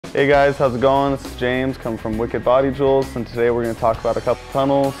Hey guys, how's it going? This is James coming from Wicked Body Jewels, and today we're going to talk about a couple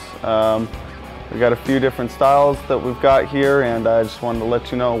tunnels. We've got a few different styles that we've got here, and I just wanted to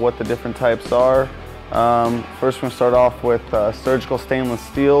let you know what the different types are. First, we're going to start off with surgical stainless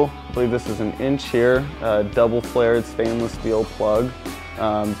steel. I believe this is an inch here, double flared stainless steel plug.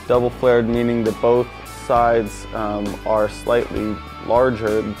 Double flared meaning that both sides are slightly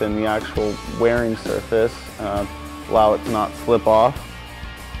larger than the actual wearing surface, allow it to not slip off.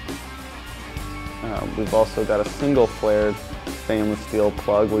 We've also got a single flared stainless steel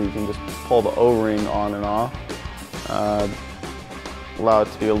plug where you can just pull the O-ring on and off. Allow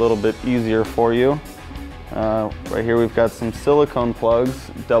it to be a little bit easier for you. Right here we've got some silicone plugs,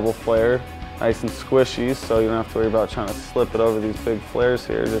 double flared, nice and squishy, so you don't have to worry about trying to slip it over these big flares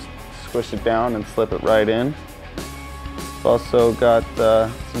here. Just squish it down and slip it right in. We've also got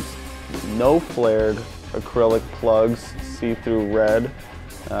some no flared acrylic plugs, see-through red.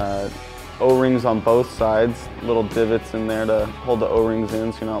 O-rings on both sides, little divots in there to hold the O-rings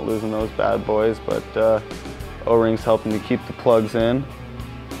in so you're not losing those bad boys, but O-rings helping to keep the plugs in.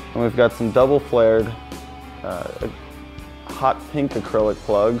 And we've got some double flared hot pink acrylic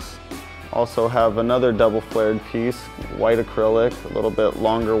plugs. Also have another double flared piece, white acrylic, a little bit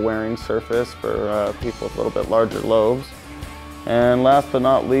longer wearing surface for people with a little bit larger lobes. And last but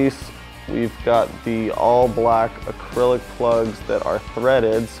not least, we've got the all black acrylic plugs that are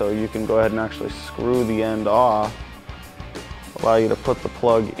threaded, so you can go ahead and actually screw the end off, allow you to put the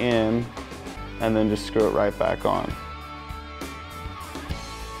plug in, and then just screw it right back on.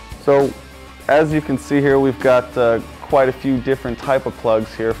 So as you can see here, we've got quite a few different type of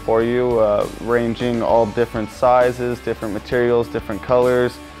plugs here for you, ranging all different sizes, different materials, different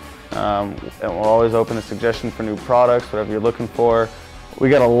colors. And we're always open to suggestions for new products, whatever you're looking for. We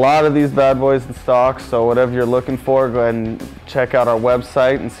got a lot of these bad boys in stock, so whatever you're looking for, go ahead and check out our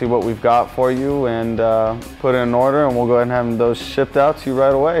website and see what we've got for you, and put in an order, and we'll go ahead and have those shipped out to you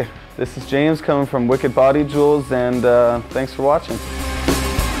right away. This is James coming from Wicked Body Jewels, and thanks for watching.